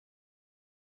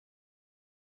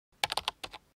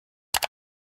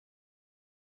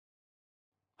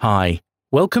Hi,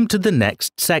 welcome to the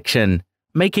next section,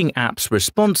 Making Apps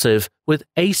Responsive with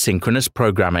Asynchronous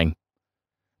Programming.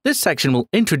 This section will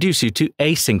introduce you to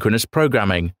asynchronous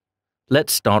programming.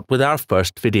 Let's start with our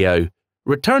first video,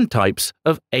 Return Types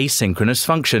of Asynchronous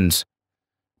Functions.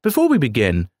 Before we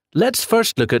begin, let's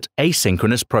first look at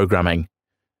asynchronous programming.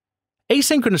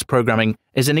 Asynchronous programming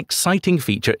is an exciting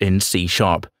feature in C#.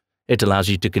 It allows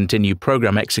you to continue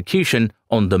program execution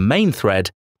on the main thread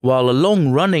while a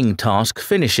long-running task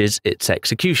finishes its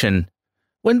execution.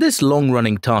 When this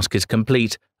long-running task is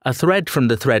complete, a thread from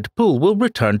the thread pool will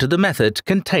return to the method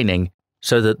containing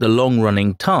so that the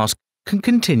long-running task can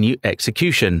continue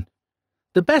execution.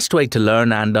 The best way to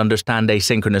learn and understand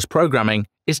asynchronous programming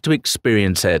is to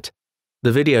experience it.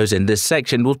 The videos in this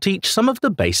section will teach some of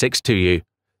the basics to you.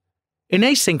 In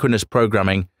asynchronous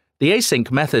programming, the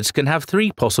async methods can have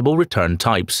three possible return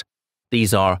types.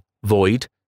 These are void,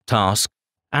 task,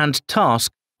 and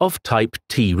task of type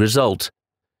tResult.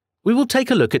 We will take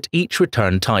a look at each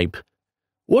return type.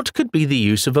 What could be the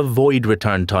use of a void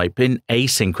return type in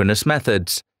asynchronous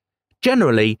methods?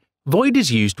 Generally, void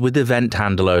is used with event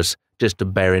handlers, just to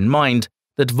bear in mind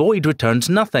that void returns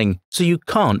nothing, so you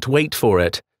can't wait for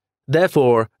it.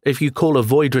 Therefore, if you call a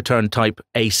void return type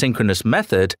asynchronous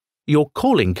method, your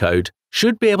calling code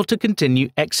should be able to continue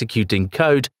executing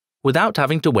code without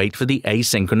having to wait for the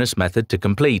asynchronous method to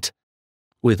complete.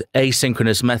 With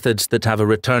asynchronous methods that have a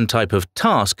return type of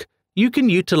task, you can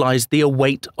utilize the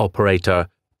await operator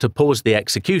to pause the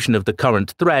execution of the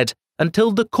current thread until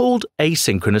the called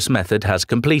asynchronous method has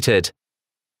completed.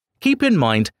 Keep in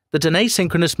mind that an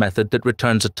asynchronous method that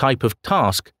returns a type of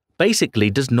task basically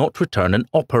does not return an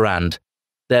operand.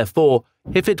 Therefore,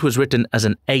 if it was written as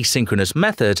an asynchronous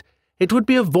method, it would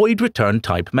be a void return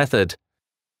type method.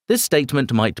 This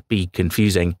statement might be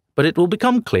confusing, but it will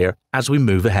become clear as we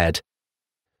move ahead.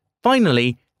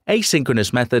 Finally,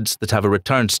 asynchronous methods that have a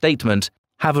return statement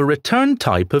have a return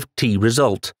type of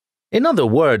tResult. In other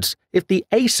words, if the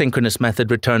asynchronous method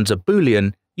returns a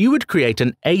boolean, you would create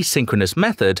an asynchronous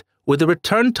method with a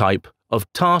return type of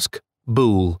task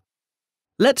bool.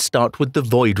 Let's start with the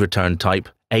void return type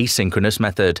asynchronous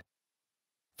method.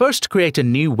 First, create a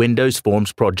new Windows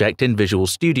Forms project in Visual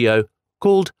Studio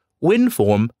called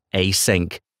WinForm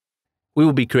Async. We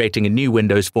will be creating a new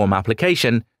Windows Form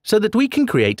application so that we can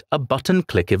create a button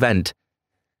click event.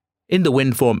 In the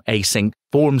WinForm Async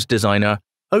Forms Designer,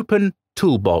 open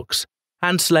Toolbox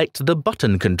and select the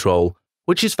button control,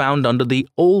 which is found under the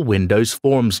All Windows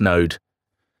Forms node.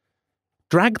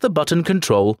 Drag the button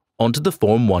control onto the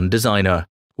Form 1 Designer.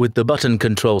 With the button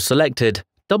control selected,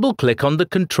 double-click on the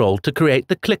control to create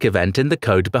the click event in the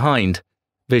code behind.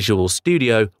 Visual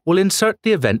Studio will insert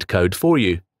the event code for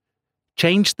you.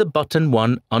 Change the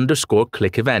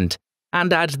button1_click event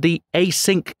and add the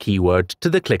async keyword to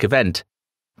the click event.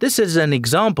 This is an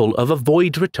example of a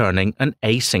void returning an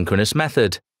asynchronous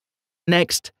method.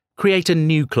 Next, create a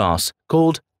new class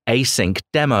called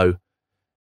AsyncDemo.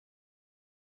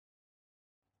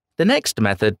 The next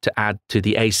method to add to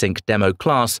the AsyncDemo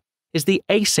class is the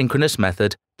asynchronous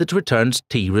method that returns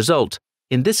tResult,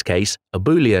 in this case a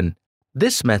boolean.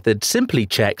 This method simply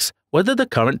checks whether the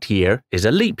current year is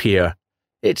a leap year.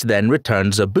 It then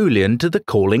returns a boolean to the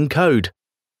calling code.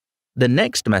 The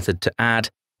next method to add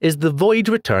is the void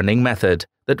returning method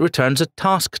that returns a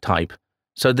task type,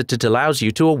 so that it allows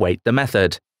you to await the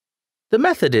method. The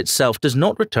method itself does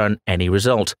not return any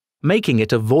result, making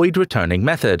it a void returning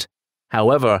method.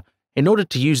 However, in order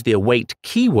to use the await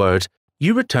keyword,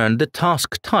 you return the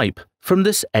task type from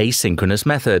this asynchronous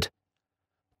method.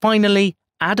 Finally,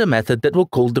 add a method that will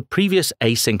call the previous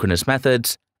asynchronous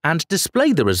methods and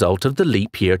display the result of the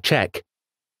leap year check.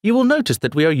 You will notice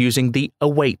that we are using the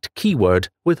await keyword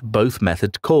with both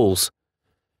method calls.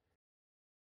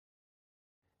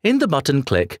 In the button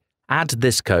click, add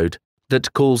this code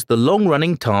that calls the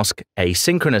long-running task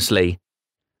asynchronously.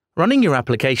 Running your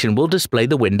application will display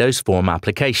the Windows Form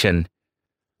application.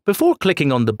 Before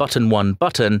clicking on the Button 1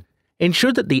 button,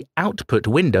 ensure that the output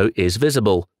window is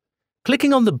visible.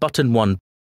 Clicking on the Button 1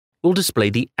 will display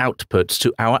the outputs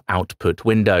to our output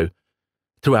window.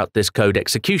 Throughout this code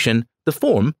execution, the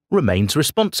form remains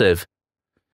responsive.